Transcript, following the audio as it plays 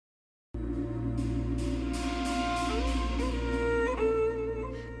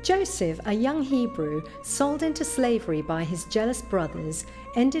Joseph, a young Hebrew sold into slavery by his jealous brothers,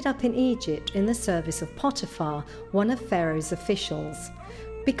 ended up in Egypt in the service of Potiphar, one of Pharaoh's officials.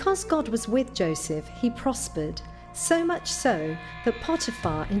 Because God was with Joseph, he prospered, so much so that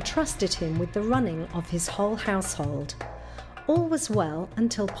Potiphar entrusted him with the running of his whole household. All was well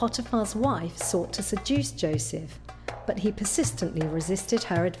until Potiphar's wife sought to seduce Joseph, but he persistently resisted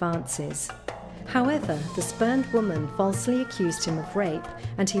her advances. However, the spurned woman falsely accused him of rape,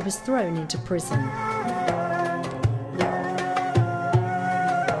 and he was thrown into prison.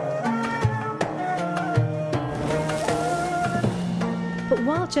 But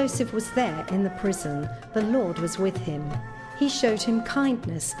while Joseph was there in the prison, the Lord was with him. He showed him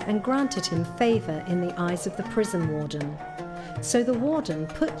kindness and granted him favor in the eyes of the prison warden. So the warden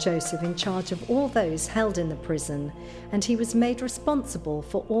put Joseph in charge of all those held in the prison, and he was made responsible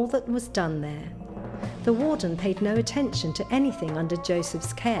for all that was done there. The warden paid no attention to anything under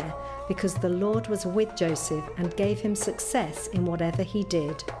Joseph's care, because the Lord was with Joseph and gave him success in whatever he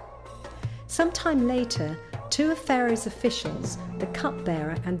did. Sometime later, two of Pharaoh's officials, the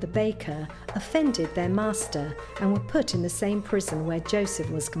cupbearer and the baker, offended their master and were put in the same prison where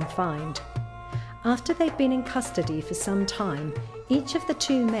Joseph was confined. After they'd been in custody for some time, each of the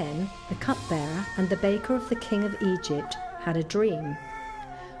two men, the cupbearer and the baker of the king of Egypt, had a dream.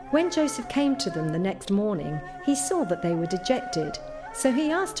 When Joseph came to them the next morning, he saw that they were dejected. So he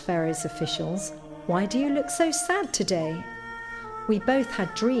asked Pharaoh's officials, "Why do you look so sad today?" "We both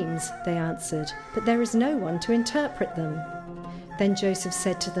had dreams," they answered, "but there is no one to interpret them." Then Joseph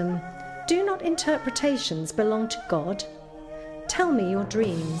said to them, "Do not interpretations belong to God? Tell me your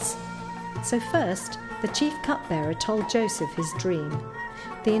dreams." So first, the chief cupbearer told Joseph his dream.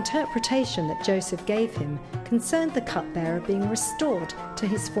 The interpretation that Joseph gave him concerned the cupbearer being restored to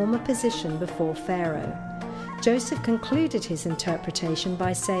his former position before Pharaoh. Joseph concluded his interpretation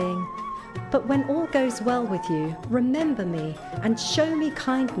by saying, "But when all goes well with you, remember me and show me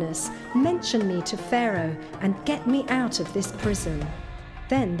kindness, mention me to Pharaoh and get me out of this prison."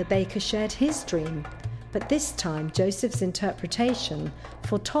 Then the baker shared his dream. But this time Joseph's interpretation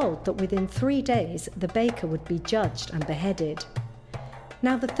foretold that within 3 days the baker would be judged and beheaded.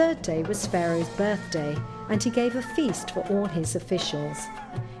 Now the third day was Pharaoh's birthday, and he gave a feast for all his officials.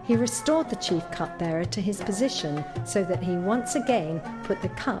 He restored the chief cupbearer to his position so that he once again put the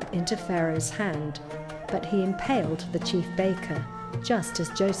cup into Pharaoh's hand. But he impaled the chief baker, just as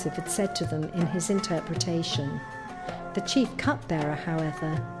Joseph had said to them in his interpretation. The chief cupbearer,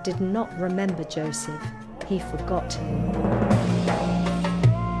 however, did not remember Joseph. He forgot him.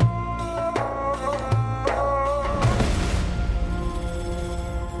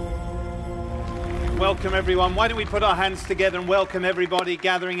 Welcome everyone. Why don't we put our hands together and welcome everybody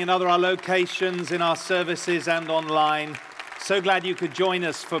gathering in our locations, in our services and online. So glad you could join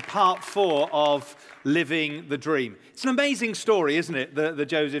us for part 4 of Living the Dream. It's an amazing story, isn't it? The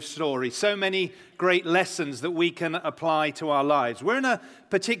Joseph story. So many great lessons that we can apply to our lives. We're in a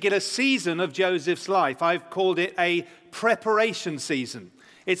particular season of Joseph's life. I've called it a preparation season.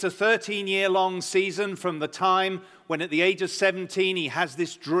 It's a 13-year-long season from the time when at the age of 17 he has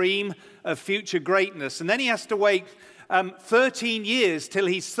this dream of future greatness. And then he has to wait 13 years till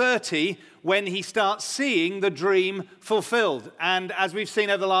he's 30 when he starts seeing the dream fulfilled. And as we've seen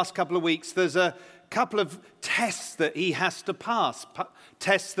over the last couple of weeks, there's a couple of tests that he has to pass,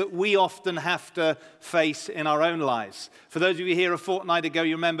 tests that we often have to face in our own lives. For those of you here a fortnight ago,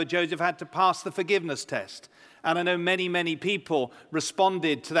 you remember Joseph had to pass the forgiveness test. And I know many people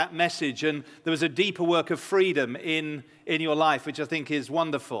responded to that message, and there was a deeper work of freedom in your life, which I think is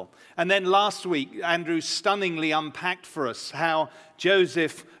wonderful. And then last week, Andrew stunningly unpacked for us how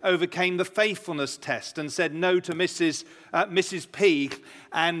Joseph overcame the faithfulness test and said no to Mrs. P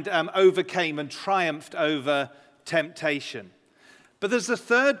and overcame and triumphed over temptation. But there's a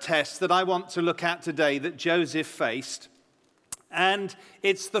third test that I want to look at today that Joseph faced. And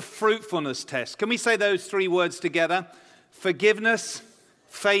it's the fruitfulness test. Can we say those 3 words together? Forgiveness,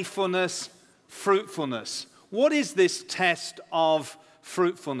 faithfulness, fruitfulness. What is this test of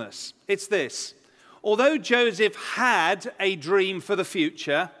fruitfulness? It's this. Although Joseph had a dream for the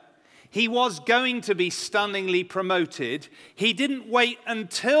future, he was going to be stunningly promoted. He didn't wait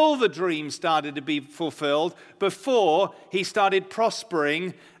until the dream started to be fulfilled before he started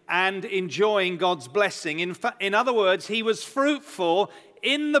prospering and enjoying God's blessing. In other words, he was fruitful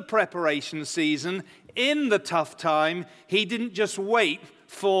in the preparation season, in the tough time. He didn't just wait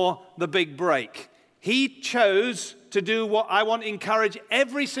for the big break. He chose to do what I want to encourage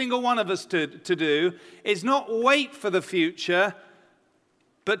every single one of us to do, is not wait for the future,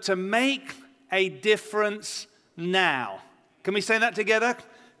 but to make a difference now. Can we say that together?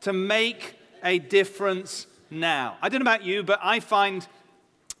 to make a difference now. I don't know about you, but I find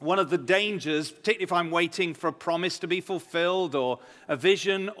one of the dangers, particularly if I'm waiting for a promise to be fulfilled or a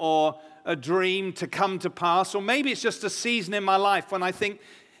vision or a dream to come to pass, or maybe it's just a season in my life when I think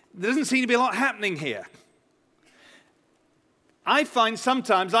there doesn't seem to be a lot happening here. I find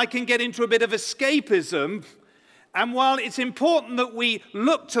sometimes I can get into a bit of escapism, and while it's important that we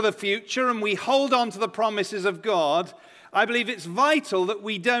look to the future and we hold on to the promises of God, I believe it's vital that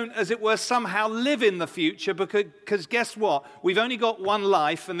we don't, as it were, somehow live in the future, because guess what? We've only got one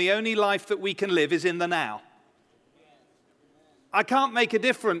life, and the only life that we can live is in the now. I can't make a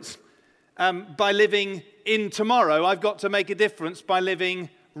difference by living in tomorrow. I've got to make a difference by living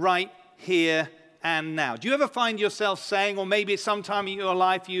right here and now. Do you ever find yourself saying, or maybe sometime in your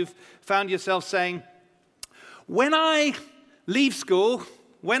life you've found yourself saying, when I leave school,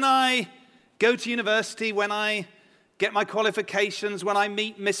 when I go to university, when I get my qualifications, when I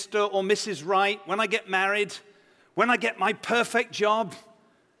meet Mr. or Mrs. Right, when I get married, when I get my perfect job,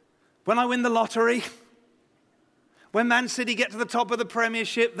 when I win the lottery, when Man City get to the top of the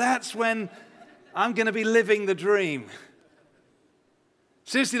Premiership, that's when I'm going to be living the dream.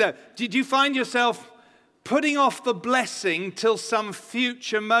 Seriously though, did you find yourself putting off the blessing till some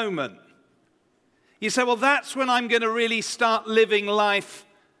future moment? You say, well, that's when I'm going to really start living life.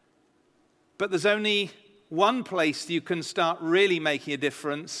 But there's only one place you can start really making a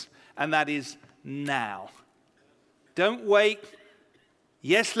difference, and that is now. Don't wait.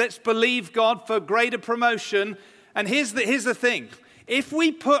 Yes, let's believe God for greater promotion. And here's the thing. If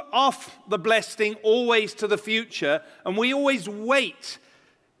we put off the blessing always to the future, and we always wait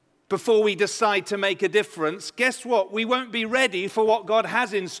before we decide to make a difference, guess what? We won't be ready for what God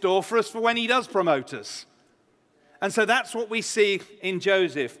has in store for us for when he does promote us. And so that's what we see in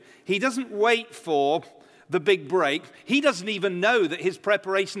Joseph. He doesn't wait for the big break. He doesn't even know that his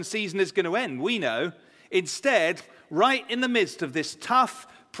preparation season is going to end. We know. Instead, right in the midst of this tough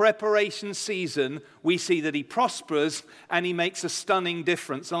preparation season, we see that he prospers and he makes a stunning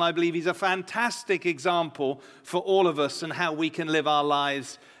difference. And I believe he's a fantastic example for all of us and how we can live our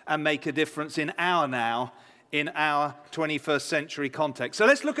lives and make a difference in our now, in our 21st century context. So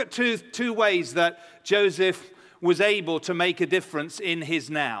let's look at two ways that Joseph was able to make a difference in his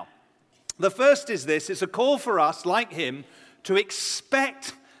now. The first is this: it's a call for us, like him, to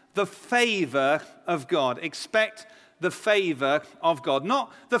expect the favor of God. Expect the favor of God.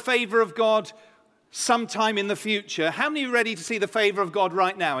 Not the favor of God sometime in the future. How many are ready to see the favor of God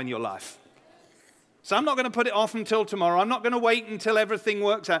right now in your life? So I'm not going to put it off until tomorrow. I'm not going to wait until everything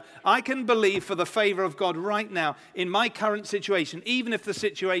works out. I can believe for the favor of God right now in my current situation, even if the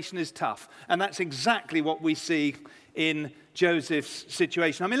situation is tough. And that's exactly what we see in Joseph's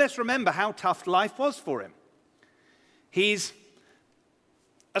situation. I mean, let's remember how tough life was for him. He's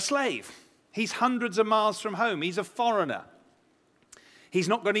a slave. He's hundreds of miles from home. He's a foreigner. He's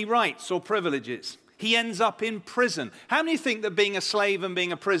not got any rights or privileges. He ends up in prison. How many think that being a slave and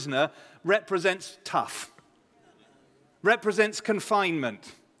being a prisoner represents tough? Represents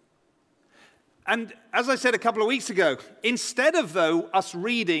confinement? And as I said a couple of weeks ago, instead of, though, us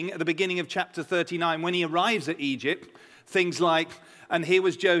reading at the beginning of chapter 39, when he arrives at Egypt, things like, and here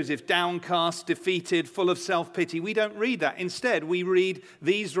was Joseph, downcast, defeated, full of self-pity. We don't read that. Instead, we read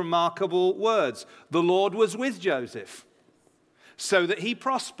these remarkable words. The Lord was with Joseph, so that he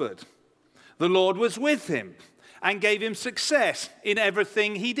prospered. The Lord was with him and gave him success in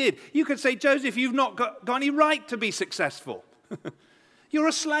everything he did. You could say, Joseph, you've not got any right to be successful. You're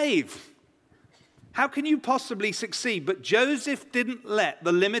a slave. How can you possibly succeed? But Joseph didn't let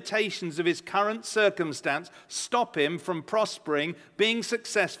the limitations of his current circumstance stop him from prospering, being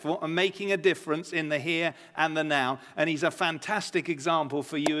successful, and making a difference in the here and the now. And he's a fantastic example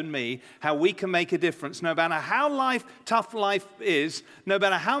for you and me, how we can make a difference no matter how tough life is, no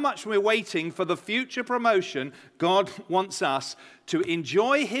matter how much we're waiting for the future promotion. God wants us to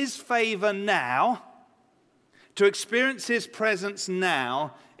enjoy his favor now, to experience his presence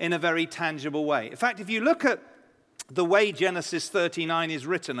now in a very tangible way. In fact, if you look at the way Genesis 39 is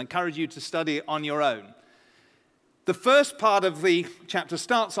written, I encourage you to study it on your own. The first part of the chapter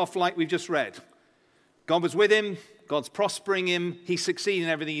starts off like we've just read. God was with him, God's prospering him, he's succeeding in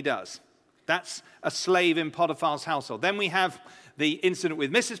everything he does. That's a slave in Potiphar's household. Then we have the incident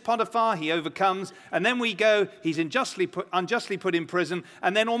with Mrs. Potiphar, he overcomes, and then we go, he's unjustly put in prison,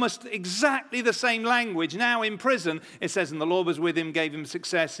 and then almost exactly the same language. Now in prison, it says, and the Lord was with him, gave him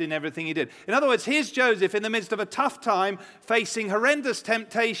success in everything he did. In other words, here's Joseph in the midst of a tough time, facing horrendous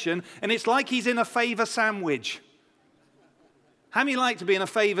temptation, and it's like he's in a favor sandwich. How many like to be in a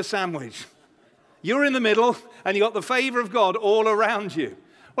favor sandwich? You're in the middle, and you got the favor of God all around you.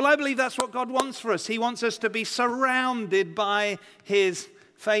 Well, I believe that's what God wants for us. He wants us to be surrounded by his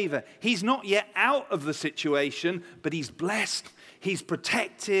favor. He's not yet out of the situation, but he's blessed. He's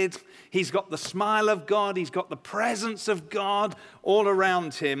protected. He's got the smile of God. He's got the presence of God all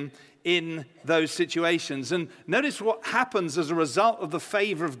around him in those situations. And notice what happens as a result of the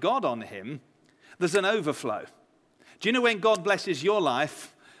favor of God on him. There's an overflow. Do you know when God blesses your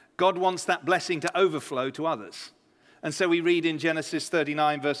life, God wants that blessing to overflow to others? And so we read in Genesis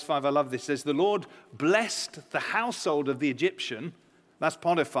 39, verse 5, I love this, it says, the Lord blessed the household of the Egyptian, that's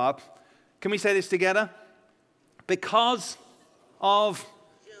Potiphar. Can we say this together? Because of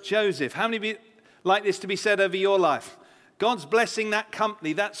Joseph. How many of you like this to be said over your life? God's blessing that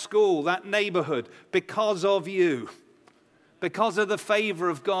company, that school, that neighborhood, because of you. Because of the favor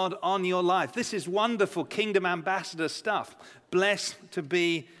of God on your life. This is wonderful kingdom ambassador stuff. Blessed to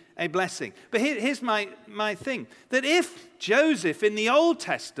be a blessing. But here's my thing. That if Joseph in the Old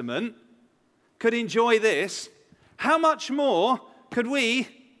Testament could enjoy this, how much more could we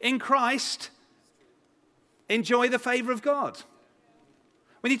in Christ enjoy the favor of God?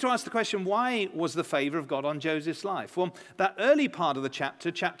 We need to ask the question, why was the favor of God on Joseph's life? Well, that early part of the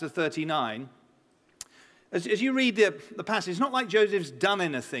chapter 39, as you read the passage, it's not like Joseph's done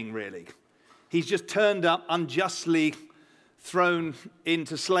anything really. He's just turned up unjustly thrown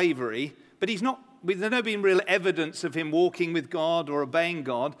into slavery, but there's not been real evidence of him walking with God or obeying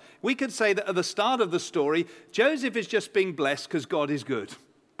God. We could say that at the start of the story, Joseph is just being blessed because God is good.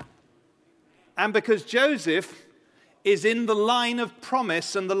 And because Joseph is in the line of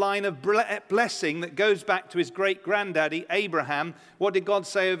promise and the line of blessing that goes back to his great-granddaddy, Abraham. What did God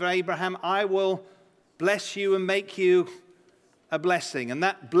say over Abraham? I will bless you and make you a blessing. And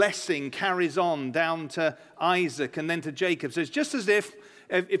that blessing carries on down to Isaac and then to Jacob. So it's just as if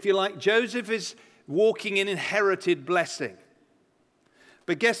you like, Joseph is walking in inherited blessing.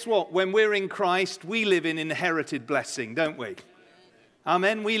 But guess what? When we're in Christ, we live in inherited blessing, don't we?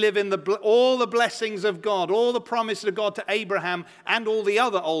 Amen. We live in all the blessings of God, all the promises of God to Abraham and all the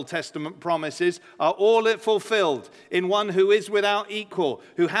other Old Testament promises are all fulfilled in one who is without equal,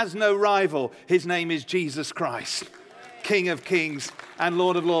 who has no rival. His name is Jesus Christ, King of Kings and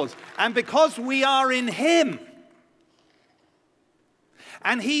Lord of Lords. And because we are in him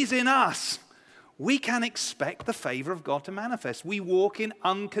and he's in us, we can expect the favor of God to manifest. We walk in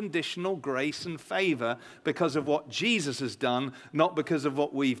unconditional grace and favor because of what Jesus has done, not because of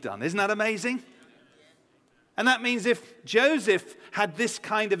what we've done. Isn't that amazing? And that means if Joseph had this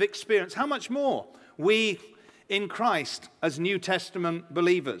kind of experience, how much more we in Christ as New Testament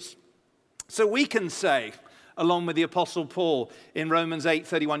believers? So we can say, along with the Apostle Paul in Romans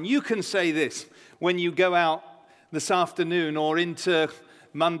 8:31, you can say this when you go out this afternoon or into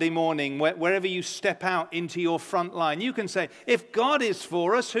Monday morning, wherever you step out into your front line, you can say, if God is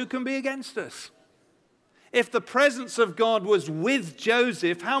for us, who can be against us? If the presence of God was with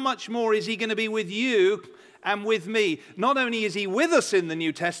Joseph, how much more is he going to be with you and with me? Not only is he with us in the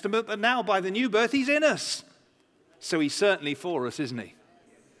New Testament, but now by the new birth, he's in us. So he's certainly for us, isn't he?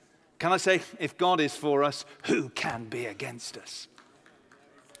 Can I say, if God is for us, who can be against us?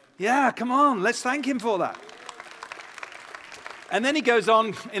 Yeah, come on, let's thank him for that. And then he goes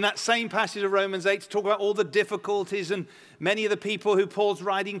on in that same passage of Romans 8 to talk about all the difficulties and many of the people who Paul's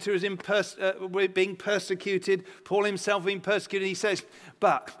writing to as being persecuted, Paul himself being persecuted. He says,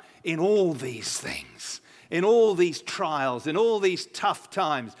 but in all these things, in all these trials, in all these tough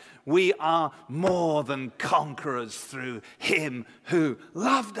times, we are more than conquerors through him who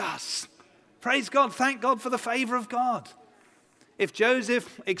loved us. Praise God. Thank God for the favor of God. If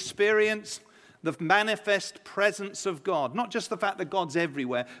Joseph experienced the manifest presence of God, not just the fact that God's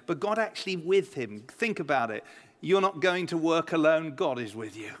everywhere, but God actually with him. Think about it. You're not going to work alone. God is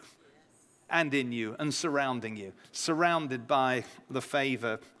with you and in you and surrounding you, surrounded by the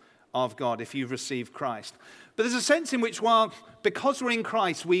favor of God if you've received Christ. But there's a sense in which, because we're in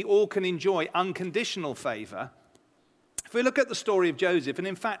Christ, we all can enjoy unconditional favor. If we look at the story of Joseph, and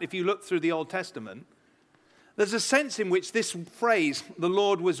in fact, if you look through the Old Testament, there's a sense in which this phrase, the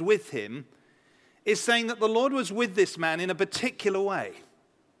Lord was with him, is saying that the Lord was with this man in a particular way.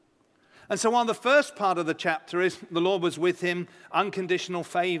 And so while the first part of the chapter is the Lord was with him, unconditional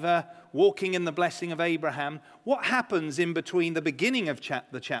favor, walking in the blessing of Abraham, what happens in between the beginning of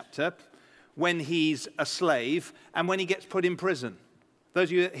the chapter when he's a slave and when he gets put in prison? Those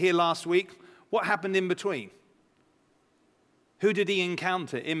of you here last week, what happened in between? Who did he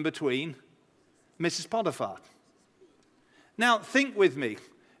encounter in between? Mrs. Potiphar. Now think with me.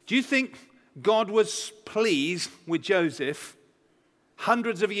 Do you think God was pleased with Joseph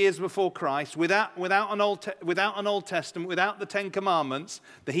hundreds of years before Christ, without an Old Testament, without the Ten Commandments,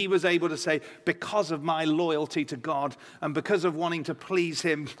 that he was able to say, because of my loyalty to God and because of wanting to please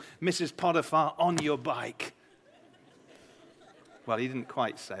him, Mrs. Potiphar, on your bike. Well, he didn't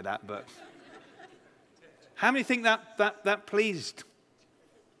quite say that, but how many think that pleased?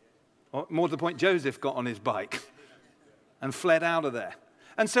 Or more to the point, Joseph got on his bike and fled out of there.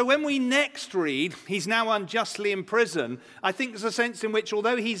 And so when we next read, he's now unjustly in prison, I think there's a sense in which,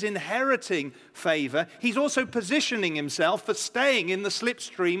 although he's inheriting favor, he's also positioning himself for staying in the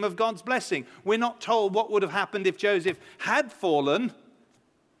slipstream of God's blessing. We're not told what would have happened if Joseph had fallen,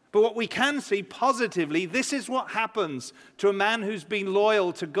 but what we can see positively, this is what happens to a man who's been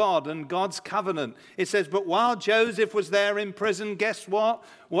loyal to God and God's covenant. It says, but while Joseph was there in prison, guess what?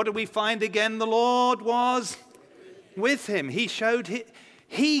 What do we find again? The Lord was with him.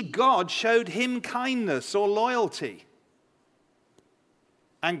 God showed him kindness or loyalty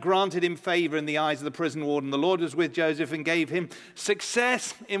and granted him favor in the eyes of the prison warden. The Lord was with Joseph and gave him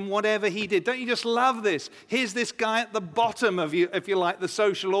success in whatever he did. Don't you just love this? Here's this guy at the bottom of you, if you like, the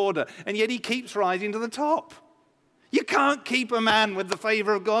social order, and yet he keeps rising to the top. You can't keep a man with the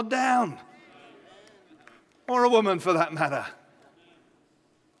favor of God down, or a woman for that matter.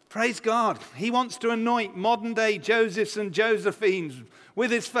 Praise God. He wants to anoint modern day Josephs and Josephines with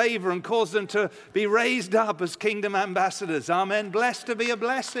his favor and cause them to be raised up as kingdom ambassadors. Amen. Blessed to be a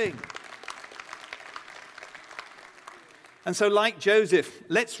blessing. And so like Joseph,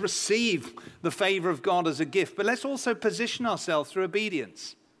 let's receive the favor of God as a gift, but let's also position ourselves through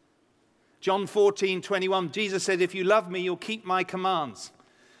obedience. John 14:21, Jesus said, if you love me, you'll keep my commands.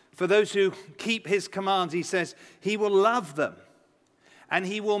 For those who keep his commands, he says, he will love them. And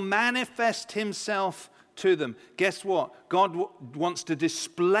he will manifest himself to them. Guess what? God wants to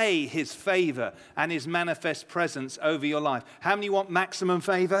display his favor and his manifest presence over your life. How many want maximum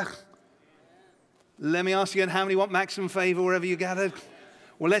favor? Let me ask you again, how many want maximum favor wherever you gathered?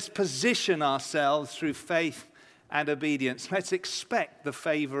 Well, let's position ourselves through faith and obedience. Let's expect the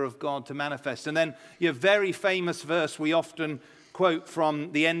favor of God to manifest. And then your very famous verse we often quote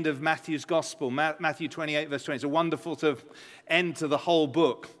from the end of Matthew's Gospel, Matthew 28, verse 20. It's a wonderful end to the whole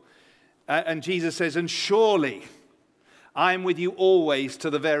book. And Jesus says, and surely I am with you always to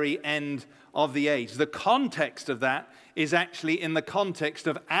the very end of the age. The context of that is actually in the context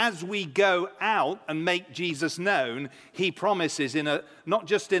of as we go out and make Jesus known, he promises not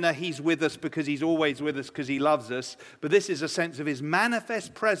just in a he's with us because he's always with us because he loves us, but this is a sense of his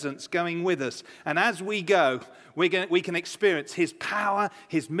manifest presence going with us. And as we go, we can experience his power,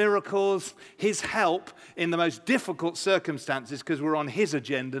 his miracles, his help in the most difficult circumstances because we're on his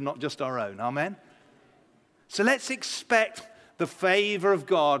agenda, not just our own. Amen? So let's expect the favor of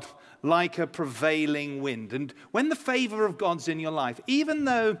God like a prevailing wind. And when the favor of God's in your life, even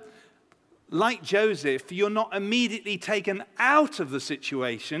though, like Joseph, you're not immediately taken out of the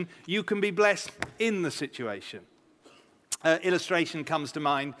situation, you can be blessed in the situation. Illustration comes to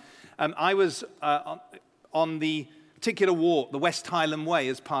mind. I was on the particular walk, the West Highland Way,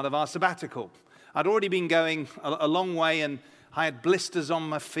 as part of our sabbatical. I'd already been going a long way, and I had blisters on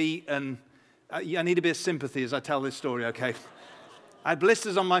my feet, and I need a bit of sympathy as I tell this story, okay? I had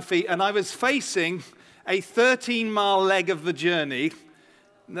blisters on my feet, and I was facing a 13-mile leg of the journey.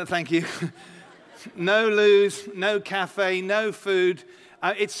 No, thank you. No loos, no cafe, no food.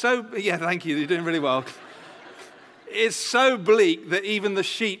 Thank you, you're doing really well. It's so bleak that even the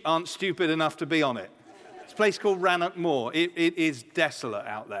sheep aren't stupid enough to be on it. It's a place called Rannoch Moor. It is desolate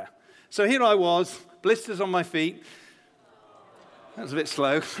out there. So here I was, blisters on my feet. That was a bit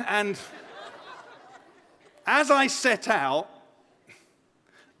slow. And as I set out,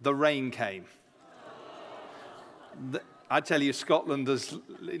 the rain came. I tell you, Scotland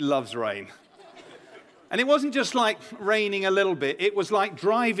loves rain. And it wasn't just like raining a little bit. It was like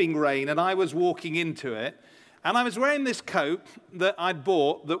driving rain, and I was walking into it. And I was wearing this coat that I'd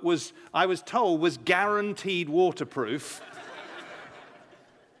bought that I was told was guaranteed waterproof.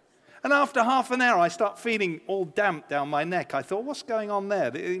 And after half an hour, I start feeling all damp down my neck. I thought, what's going on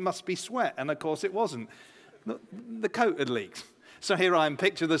there? It must be sweat. And of course, it wasn't. The coat had leaked. So here I am,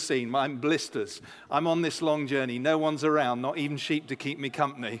 picture the scene, I'm blisters. I'm on this long journey, no one's around, not even sheep to keep me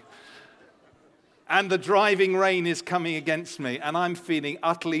company. And the driving rain is coming against me, and I'm feeling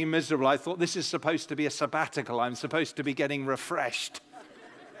utterly miserable. I thought this is supposed to be a sabbatical, I'm supposed to be getting refreshed.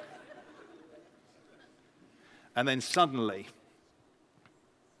 And then suddenly,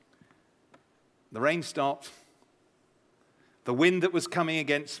 the rain stopped, the wind that was coming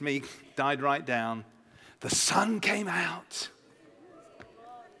against me died right down, the sun came out.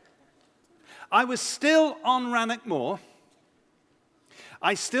 I was still on Rannoch Moor,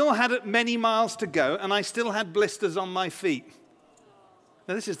 I still had many miles to go, and I still had blisters on my feet.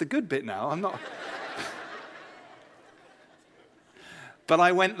 Now, this is the good bit now. I'm not... But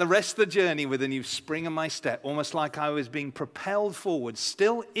I went the rest of the journey with a new spring in my step, almost like I was being propelled forward,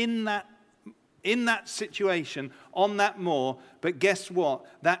 still in that situation, on that moor. But guess what?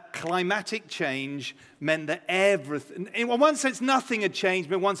 That climatic change meant that everything, in one sense nothing had changed,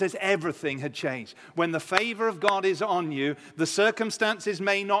 but in one sense everything had changed. When the favor of God is on you, the circumstances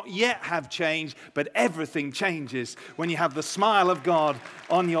may not yet have changed, but everything changes when you have the smile of God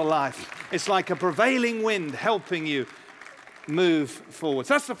on your life. It's like a prevailing wind helping you move forward.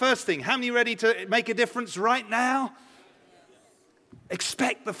 So that's the first thing. How many are ready to make a difference right now?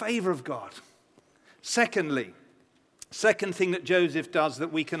 Expect the favor of God. Secondly, second thing that Joseph does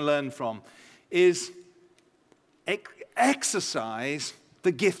that we can learn from is exercise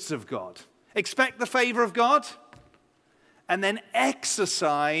the gifts of God. Expect the favor of God, and then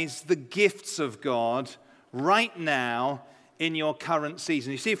exercise the gifts of God right now in your current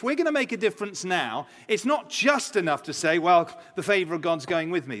season. You see, if we're going to make a difference now, it's not just enough to say, well, the favor of God's going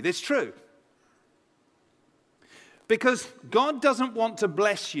with me. That's true. Because God doesn't want to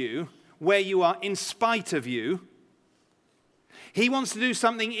bless you where you are in spite of you. He wants to do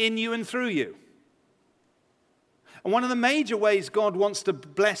something in you and through you. And one of the major ways God wants to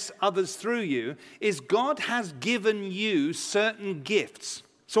bless others through you is God has given you certain gifts.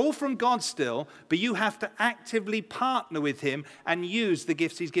 It's all from God still, but you have to actively partner with him and use the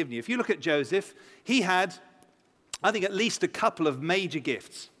gifts he's given you. If you look at Joseph, he had, I think, at least a couple of major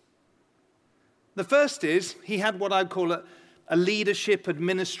gifts. The first is he had what I'd call a leadership,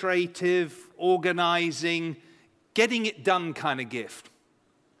 administrative, organizing, getting it done kind of gift.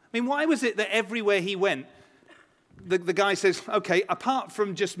 I mean, why was it that everywhere he went, the guy says, okay, apart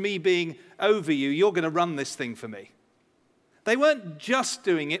from just me being over you, you're going to run this thing for me? They weren't just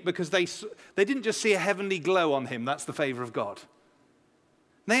doing it because they didn't just see a heavenly glow on him. That's the favor of God.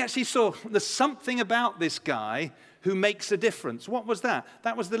 They actually saw there's something about this guy who makes a difference. What was that?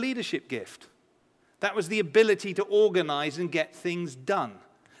 That was the leadership gift. That was the ability to organize and get things done.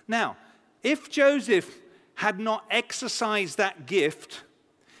 Now, if Joseph had not exercised that gift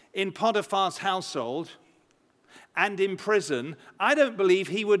in Potiphar's household and in prison, I don't believe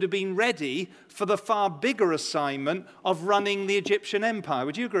he would have been ready for the far bigger assignment of running the Egyptian empire.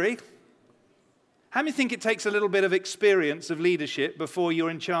 Would you agree? How many think it takes a little bit of experience of leadership before you're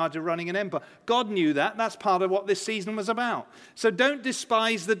in charge of running an empire? God knew that. That's part of what this season was about. So don't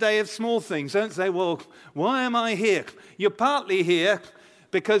despise the day of small things. Don't say, well, why am I here? You're partly here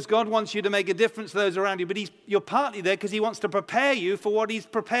because God wants you to make a difference to those around you, but you're partly there because he wants to prepare you for what he's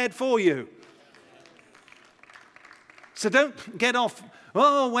prepared for you. So don't get off,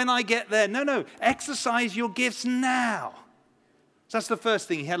 oh, when I get there. No, exercise your gifts now. So that's the first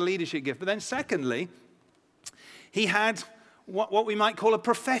thing. He had a leadership gift. But then secondly, he had what we might call a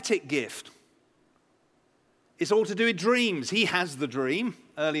prophetic gift. It's all to do with dreams. He has the dream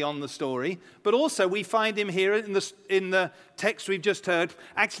early on in the story. But also we find him here in the text we've just heard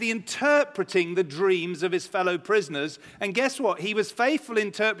actually interpreting the dreams of his fellow prisoners. And guess what? He was faithful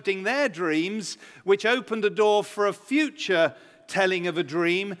interpreting their dreams, which opened a door for a future telling of a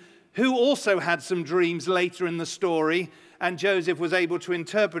dream, who also had some dreams later in the story. And Joseph was able to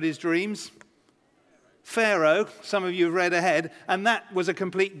interpret his dreams. Pharaoh, some of you have read ahead, and that was a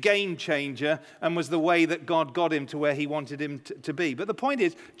complete game changer and was the way that God got him to where he wanted him to be. But the point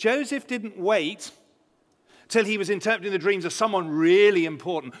is, Joseph didn't wait till he was interpreting the dreams of someone really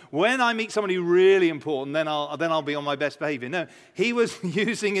important. When I meet somebody really important, then I'll be on my best behavior. No, he was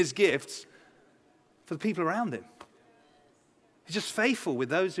using his gifts for the people around him. He's just faithful with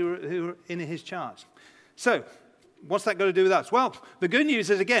those who are in his charge. So, what's that got to do with us? Well, the good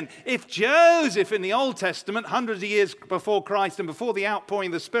news is, again, if Joseph in the Old Testament, hundreds of years before Christ and before the outpouring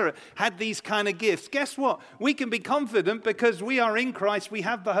of the Spirit, had these kind of gifts, guess what? We can be confident because we are in Christ, we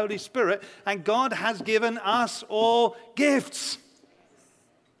have the Holy Spirit, and God has given us all gifts.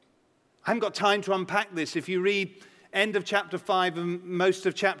 I haven't got time to unpack this. If you read end of chapter 5 and most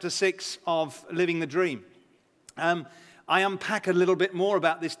of chapter 6 of Living the Dream, I unpack a little bit more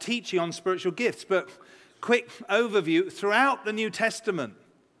about this teaching on spiritual gifts, but quick overview, throughout the New Testament,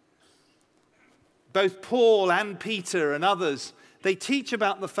 both Paul and Peter and others, they teach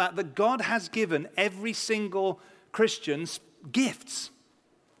about the fact that God has given every single Christian gifts.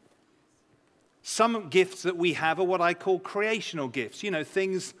 Some gifts that we have are what I call creational gifts,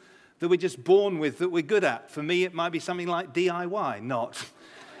 things that we're just born with that we're good at. For me, it might be something like DIY, not.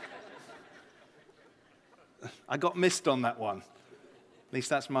 I got missed on that one. At least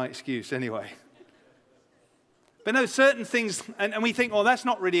that's my excuse anyway. But no, certain things, and we think, oh, that's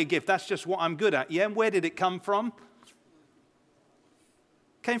not really a gift. That's just what I'm good at. Yeah, and where did it come from?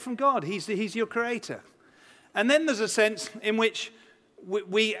 Came from God. He's your creator. And then there's a sense in which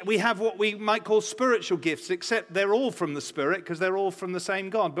we have what we might call spiritual gifts, except they're all from the Spirit because they're all from the same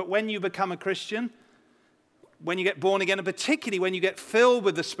God. But when you become a Christian, when you get born again, and particularly when you get filled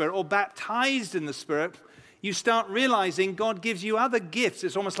with the Spirit or baptized in the Spirit, you start realizing God gives you other gifts.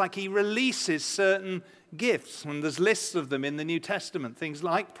 It's almost like he releases certain gifts. And there's lists of them in the New Testament, things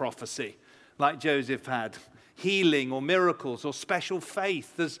like prophecy, like Joseph had, healing or miracles or special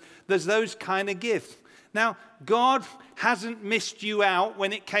faith. There's those kind of gifts. Now, God hasn't missed you out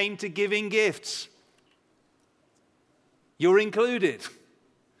when it came to giving gifts. You're included.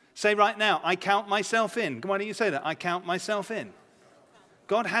 Say right now, I count myself in. Why don't you say that? I count myself in.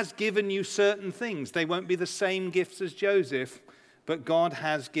 God has given you certain things. They won't be the same gifts as Joseph, but God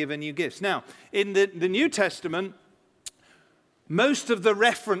has given you gifts. Now, in the New Testament, most of the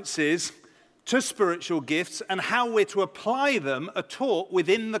references to spiritual gifts and how we're to apply them are taught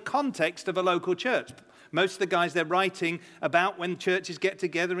within the context of a local church. Most of the guys they're writing about when churches get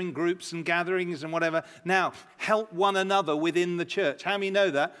together in groups and gatherings and whatever. Now, help one another within the church. How many know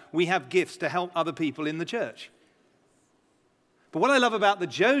that? We have gifts to help other people in the church. But what I love about the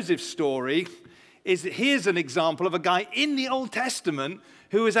Joseph story is that here's an example of a guy in the Old Testament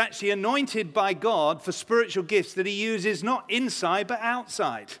who is actually anointed by God for spiritual gifts that he uses not inside but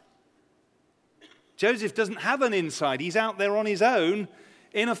outside. Joseph doesn't have an inside. He's out there on his own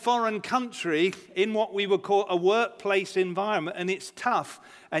in a foreign country in what we would call a workplace environment, and it's tough,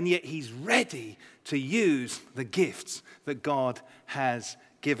 and yet he's ready to use the gifts that God has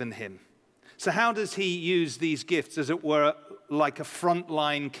given him. So how does he use these gifts, as it were, like a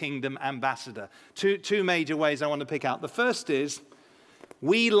frontline kingdom ambassador? Two major ways I want to pick out. The first is,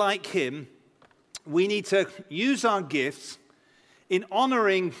 we, like him, we need to use our gifts in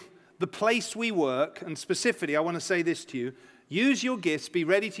honoring the place we work, and specifically, I want to say this to you, use your gifts, be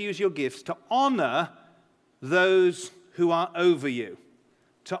ready to use your gifts to honor those who are over you.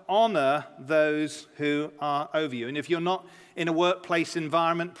 To honor those who are over you. And if you're not in a workplace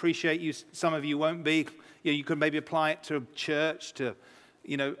environment, appreciate you, some of you won't be, you could maybe apply it to church, to,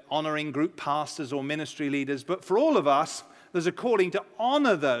 honoring group pastors or ministry leaders. But for all of us, there's a calling to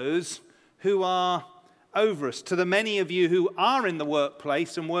honor those who are over us. To the many of you who are in the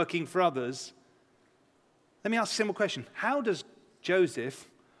workplace and working for others, let me ask a simple question. How does Joseph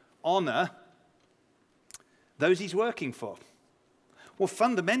honor those he's working for? Well,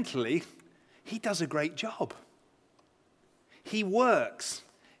 fundamentally, he does a great job. He works.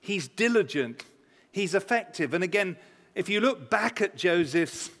 He's diligent. He's effective. And again, if you look back at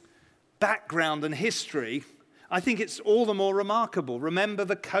Joseph's background and history, I think it's all the more remarkable. Remember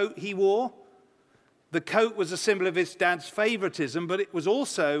the coat he wore? The coat was a symbol of his dad's favoritism, but it was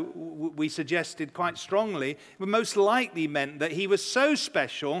also, we suggested quite strongly, it most likely meant that he was so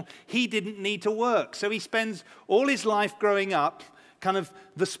special, he didn't need to work. So he spends all his life growing up, kind of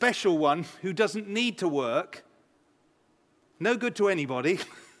the special one who doesn't need to work, no good to anybody,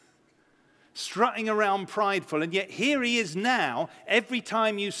 strutting around prideful, and yet here he is now. Every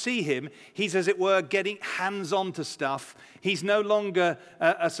time you see him, he's, as it were, getting hands-on to stuff. He's no longer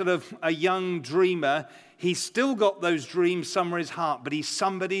a sort of a young dreamer. He's still got those dreams somewhere in his heart, but he's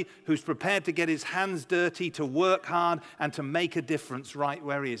somebody who's prepared to get his hands dirty, to work hard, and to make a difference right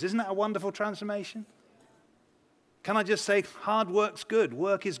where he is. Isn't that a wonderful transformation? Can I just say, hard work's good,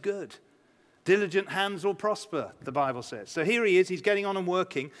 work is good. Diligent hands will prosper, the Bible says. So here he is, he's getting on and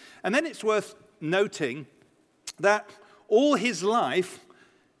working. And then it's worth noting that all his life,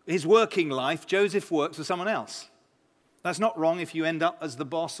 his working life, Joseph works for someone else. That's not wrong if you end up as the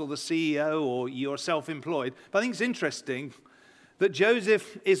boss or the CEO or you're self-employed. But I think it's interesting that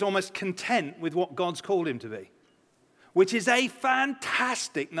Joseph is almost content with what God's called him to be, which is a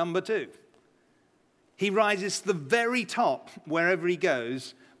fantastic number two. He rises to the very top wherever he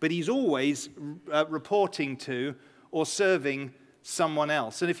goes, but he's always reporting to or serving someone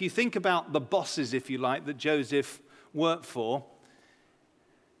else. And if you think about the bosses, if you like, that Joseph worked for,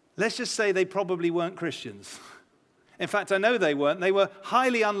 let's just say they probably weren't Christians. In fact, I know they weren't. They were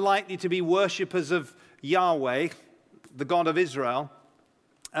highly unlikely to be worshippers of Yahweh, the God of Israel.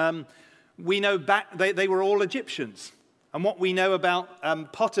 We know they were all Egyptians. And what we know about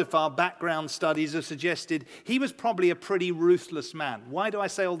Potiphar, background studies have suggested he was probably a pretty ruthless man. Why do I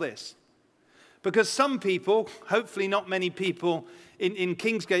say all this? Because some people, hopefully not many people in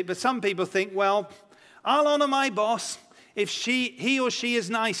Kingsgate, but some people think, well, I'll honor my boss if he or she is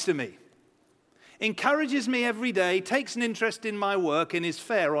nice to me, encourages me every day, takes an interest in my work, and is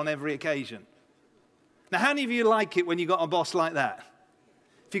fair on every occasion. Now, how many of you like it when you got a boss like that?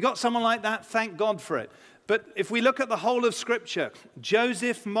 If you got someone like that, thank God for it. But if we look at the whole of Scripture,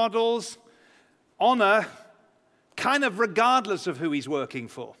 Joseph models honor kind of regardless of who he's working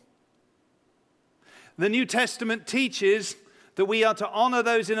for. The New Testament teaches that we are to honor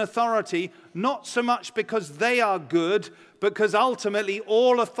those in authority, not so much because they are good, but because ultimately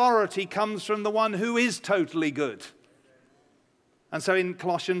all authority comes from the one who is totally good. And so in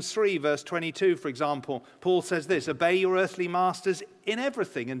Colossians 3, verse 22, for example, Paul says this, obey your earthly masters in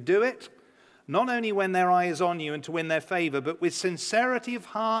everything and do it, not only when their eye is on you and to win their favor, but with sincerity of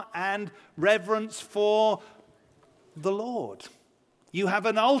heart and reverence for the Lord. You have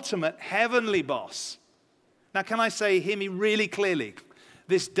an ultimate heavenly boss. Now, can I say, hear me really clearly,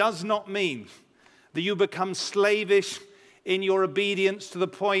 this does not mean that you become slavish in your obedience to the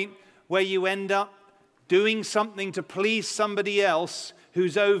point where you end up doing something to please somebody else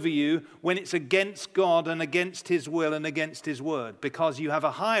who's over you when it's against God and against his will and against his word, because you have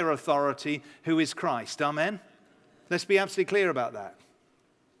a higher authority who is Christ. Amen? Let's be absolutely clear about that.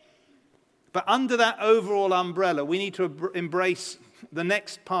 But under that overall umbrella, we need to embrace the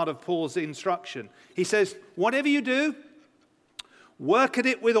next part of Paul's instruction. He says, whatever you do, work at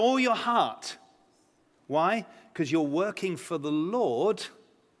it with all your heart. Why? Because you're working for the Lord,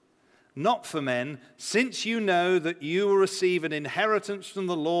 not for men, since you know that you will receive an inheritance from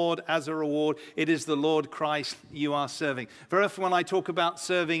the Lord as a reward. It is the Lord Christ you are serving. Very often when I talk about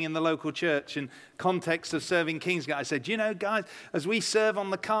serving in the local church in context of serving Kingsgate, I said, you know, guys, as we serve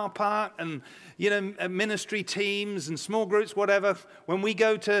on the car park and, you know, ministry teams and small groups, whatever, when we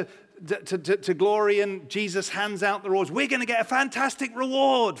go to glory and Jesus hands out the rewards, we're going to get a fantastic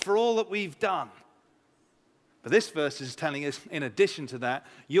reward for all that we've done. But this verse is telling us, in addition to that,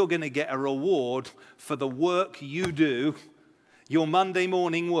 you're going to get a reward for the work you do, your Monday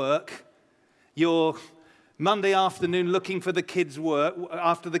morning work, your Monday afternoon looking for the kids' work,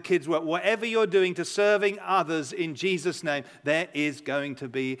 after the kids' work, whatever you're doing to serving others in Jesus' name, there is going to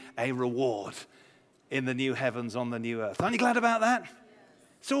be a reward in the new heavens on the new earth. Aren't you glad about that?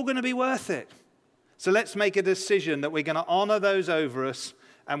 It's all going to be worth it. So let's make a decision that we're going to honor those over us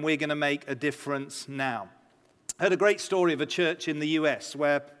and we're going to make a difference now. I heard a great story of a church in the US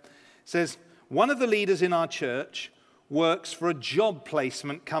where it says, one of the leaders in our church works for a job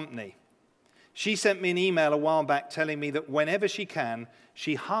placement company. She sent me an email a while back telling me that whenever she can,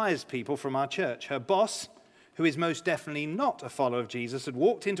 she hires people from our church. Her boss, who is most definitely not a follower of Jesus, had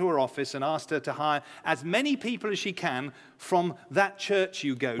walked into her office and asked her to hire as many people as she can from that church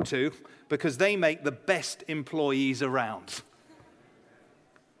you go to because they make the best employees around.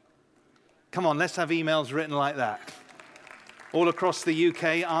 Come on, let's have emails written like that. All across the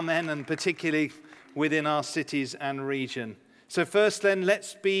UK, amen, and particularly within our cities and region. So first then,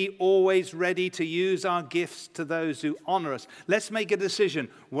 let's be always ready to use our gifts to those who honor us. Let's make a decision,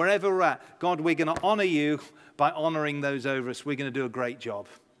 wherever we're at, God, we're going to honor you by honoring those over us. We're going to do a great job.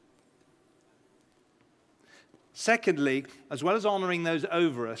 Secondly, as well as honoring those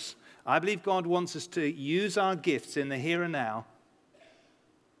over us, I believe God wants us to use our gifts in the here and now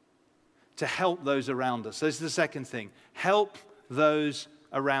to help those around us. So this is the second thing. Help those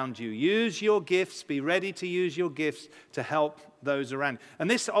around you. Use your gifts. Be ready to use your gifts to help those around you. And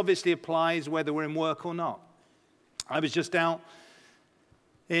this obviously applies whether we're in work or not. I was just out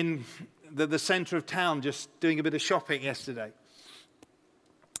in the center of town just doing a bit of shopping yesterday.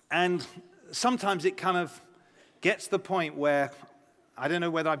 And sometimes it kind of gets to the point where I don't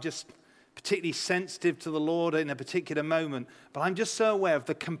know whether I'm just particularly sensitive to the Lord in a particular moment, but I'm just so aware of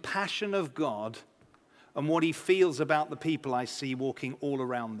the compassion of God and what he feels about the people I see walking all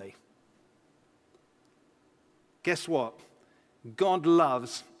around me. Guess what? God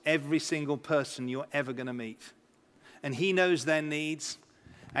loves every single person you're ever going to meet. And he knows their needs,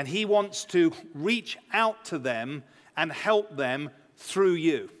 and he wants to reach out to them and help them through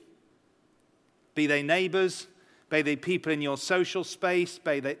you. Be they neighbors, be they people in your social space,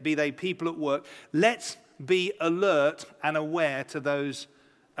 be they people at work. Let's be alert and aware to those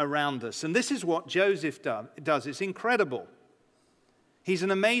around us. And this is what Joseph does. It's incredible. He's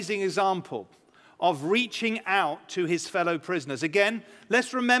an amazing example of reaching out to his fellow prisoners. Again,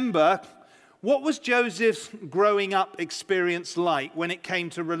 let's remember, what was Joseph's growing up experience like when it came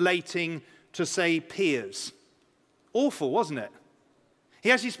to relating to, say, peers? Awful, wasn't it?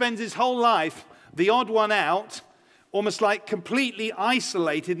 He actually spends his whole life, the odd one out, almost like completely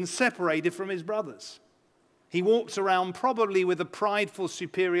isolated and separated from his brothers. He walks around probably with a prideful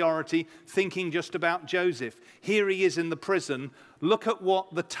superiority, thinking just about Joseph. Here he is in the prison. Look at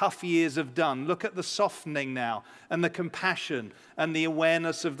what the tough years have done. Look at the softening now and the compassion and the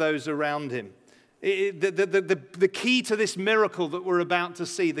awareness of those around him. The key to this miracle that we're about to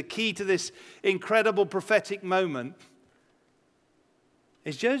see, the key to this incredible prophetic moment,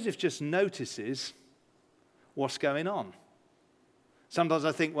 is Joseph just notices what's going on. Sometimes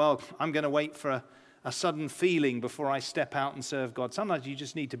I think, well, I'm going to wait for a sudden feeling before I step out and serve God. Sometimes you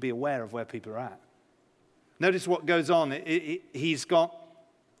just need to be aware of where people are at. Notice what goes on. He's got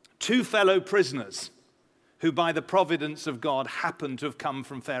two fellow prisoners who by the providence of God happen to have come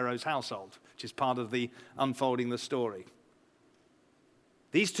from Pharaoh's household, which is part of the unfolding the story.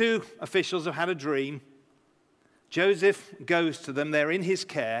 These two officials have had a dream. Joseph goes to them. They're in his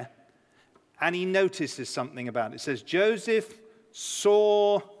care, and he notices something about it. It says, Joseph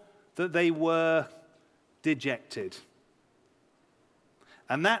saw that they were dejected.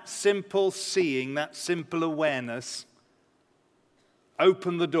 And that simple seeing, that simple awareness,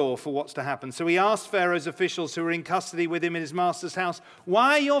 opened the door for what's to happen. So he asked Pharaoh's officials who were in custody with him in his master's house,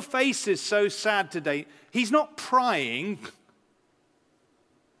 why are your faces so sad today? He's not prying,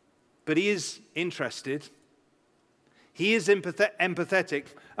 but he is interested. He is empathetic.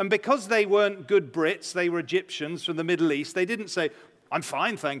 And because they weren't good Brits, they were Egyptians from the Middle East, they didn't say, I'm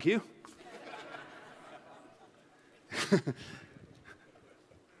fine, thank you.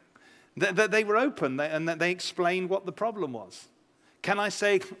 They were open and they explained what the problem was. Can I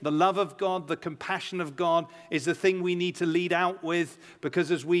say the love of God, the compassion of God is the thing we need to lead out with,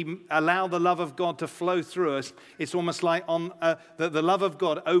 because as we allow the love of God to flow through us, it's almost like the love of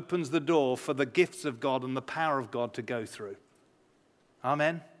God opens the door for the gifts of God and the power of God to go through.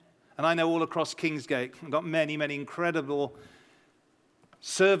 Amen? And I know all across Kingsgate, I've got many, many incredible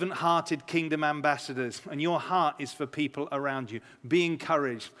servant-hearted kingdom ambassadors, and your heart is for people around you. Be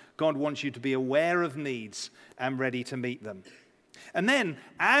encouraged. God wants you to be aware of needs and ready to meet them. And then,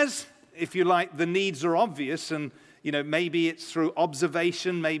 as, if you like, the needs are obvious, and maybe it's through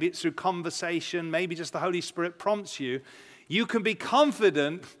observation, maybe it's through conversation, maybe just the Holy Spirit prompts you, you can be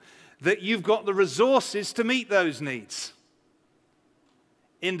confident that you've got the resources to meet those needs.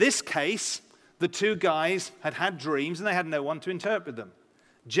 In this case, the two guys had had dreams and they had no one to interpret them.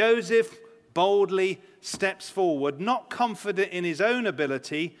 Joseph boldly steps forward, not confident in his own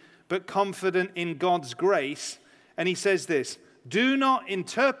ability, but confident in God's grace. And he says this, do not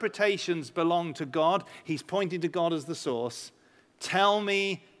interpretations belong to God? He's pointing to God as the source. Tell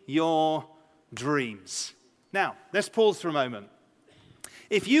me your dreams. Now, let's pause for a moment.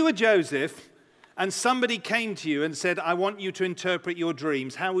 If you were Joseph and somebody came to you and said, I want you to interpret your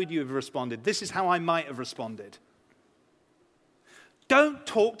dreams, how would you have responded? This is how I might have responded. Don't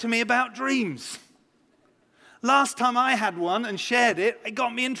talk to me about dreams. Last time I had one and shared it, it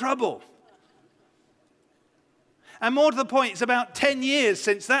got me in trouble. And more to the point, it's about 10 years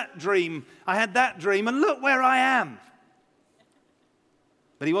since I had that dream, and look where I am.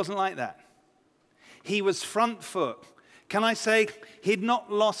 But he wasn't like that. He was front foot. Can I say, he'd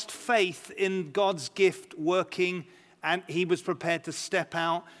not lost faith in God's gift working, and he was prepared to step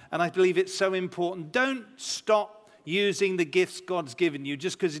out. And I believe it's so important. Don't stop using the gifts God's given you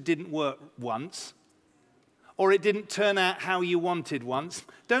just because it didn't work once, or it didn't turn out how you wanted once.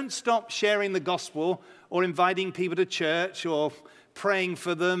 Don't stop sharing the gospel or inviting people to church or praying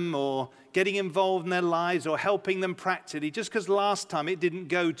for them or getting involved in their lives or helping them practically just because last time it didn't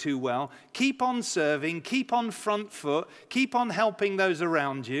go too well. Keep on serving, keep on front foot, keep on helping those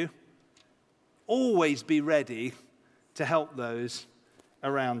around you. Always be ready to help those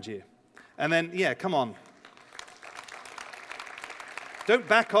around you. And then, come on. Don't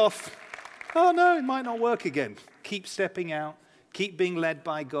back off. Oh no, it might not work again. Keep stepping out. Keep being led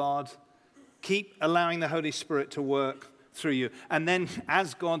by God. Keep allowing the Holy Spirit to work through you. And then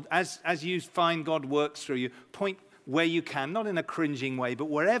as you find God works through you, point where you can, not in a cringing way, but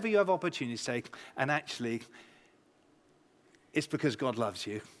wherever you have opportunity to say, and actually, it's because God loves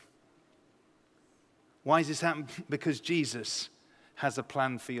you. Why does this happen? Because Jesus has a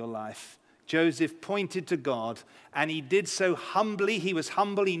plan for your life. Joseph pointed to God, and he did so humbly. He was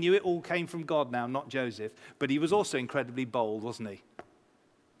humble. He knew it all came from God now, not Joseph. But he was also incredibly bold, wasn't he?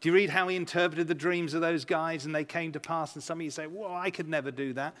 Do you read how he interpreted the dreams of those guys and they came to pass? And some of you say, well, I could never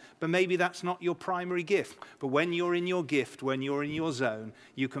do that. But maybe that's not your primary gift. But when you're in your gift, when you're in your zone,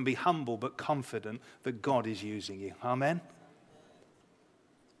 you can be humble but confident that God is using you. Amen?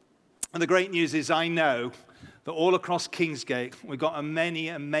 And the great news is I know that all across Kingsgate, we've got many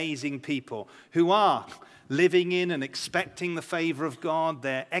amazing people who are living in and expecting the favor of God.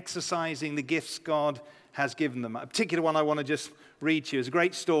 They're exercising the gifts God has given them. A particular one I want to just read to you is a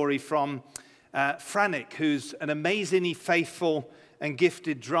great story from Franik, who's an amazingly faithful and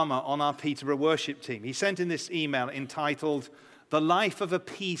gifted drummer on our Peterborough worship team. He sent in this email entitled, The Life of a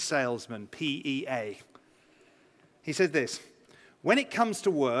Pea Salesman, P-E-A. He says this: when it comes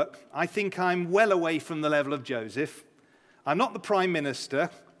to work, I think I'm well away from the level of Joseph. I'm not the prime minister,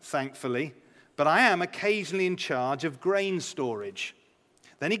 thankfully, but I am occasionally in charge of grain storage.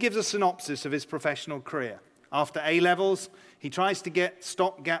 Then he gives a synopsis of his professional career. After A-levels, he tries to get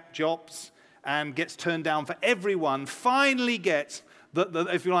stopgap jobs and gets turned down for everyone, finally gets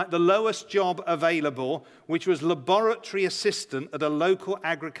if you like, the lowest job available, which was laboratory assistant at a local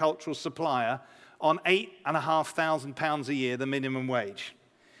agricultural supplier on £8,500 a year, the minimum wage.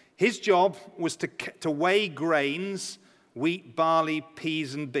 His job was to weigh grains, wheat, barley,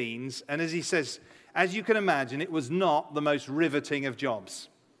 peas, and beans. And as he says, as you can imagine, it was not the most riveting of jobs.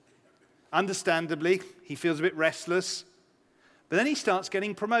 Understandably, he feels a bit restless. But then he starts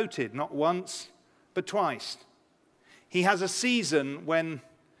getting promoted, not once, but twice. He has a season when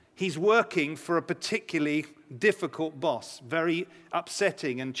he's working for a particularly difficult boss, very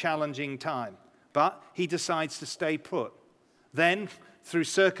upsetting and challenging time. But he decides to stay put. Then, through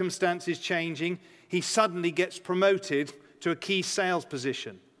circumstances changing, he suddenly gets promoted to a key sales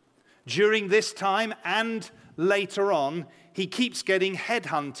position. During this time and later on, he keeps getting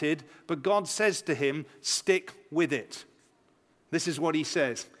headhunted, but God says to him, stick with it. This is what he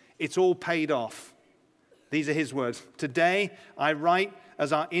says: it's all paid off. These are his words. Today, I write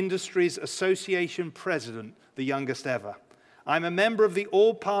as our industry's association president, the youngest ever. I'm a member of the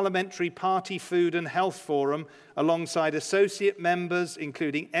All-Parliamentary Party Food and Health Forum, alongside associate members,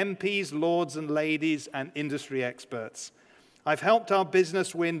 including MPs, lords and ladies, and industry experts. I've helped our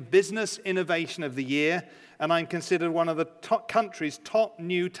business win Business Innovation of the Year, and I'm considered one of the country's top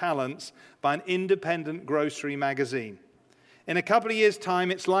new talents by an independent grocery magazine. In a couple of years'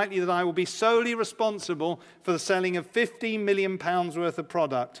 time, it's likely that I will be solely responsible for the selling of £15 million worth of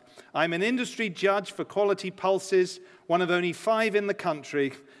product. I'm an industry judge for Quality Pulses, one of only 5 in the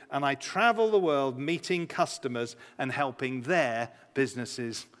country, and I travel the world meeting customers and helping their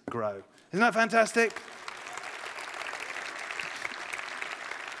businesses grow. Isn't that fantastic?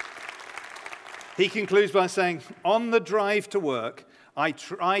 He concludes by saying, on the drive to work, I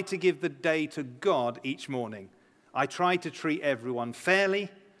try to give the day to God each morning. I try to treat everyone fairly,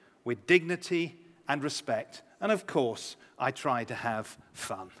 with dignity and respect. And of course, I try to have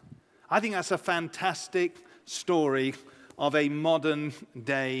fun. I think that's a fantastic story of a modern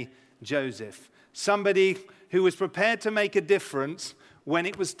day Joseph. Somebody who was prepared to make a difference when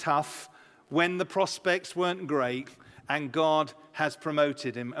it was tough, when the prospects weren't great, and God has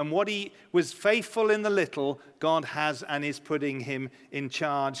promoted him. And what he was faithful in the little, God has and is putting him in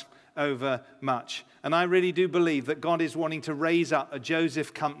charge over much. And I really do believe that God is wanting to raise up a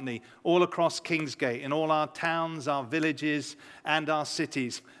Joseph company all across Kingsgate, in all our towns, our villages, and our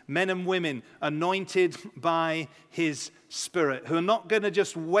cities. Men and women anointed by his Spirit, who are not going to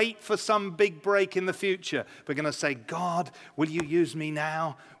just wait for some big break in the future, but going to say, God, will you use me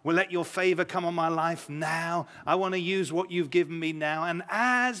now? Will let your favor come on my life now? I want to use what you've given me now. And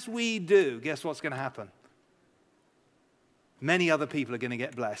as we do, guess what's going to happen? Many other people are going to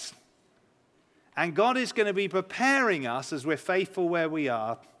get blessed. And God is going to be preparing us, as we're faithful where we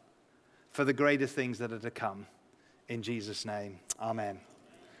are, for the greater things that are to come. In Jesus' name, amen.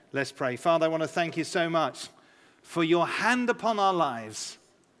 Let's pray. Father, I want to thank you so much for your hand upon our lives.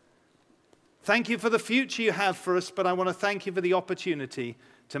 Thank you for the future you have for us, but I want to thank you for the opportunity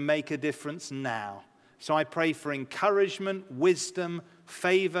to make a difference now. So I pray for encouragement, wisdom,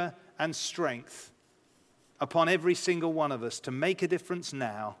 favor, and strength upon every single one of us to make a difference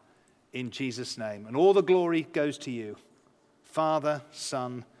now, in Jesus' name. And all the glory goes to you, Father,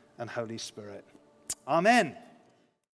 Son, and Holy Spirit. Amen.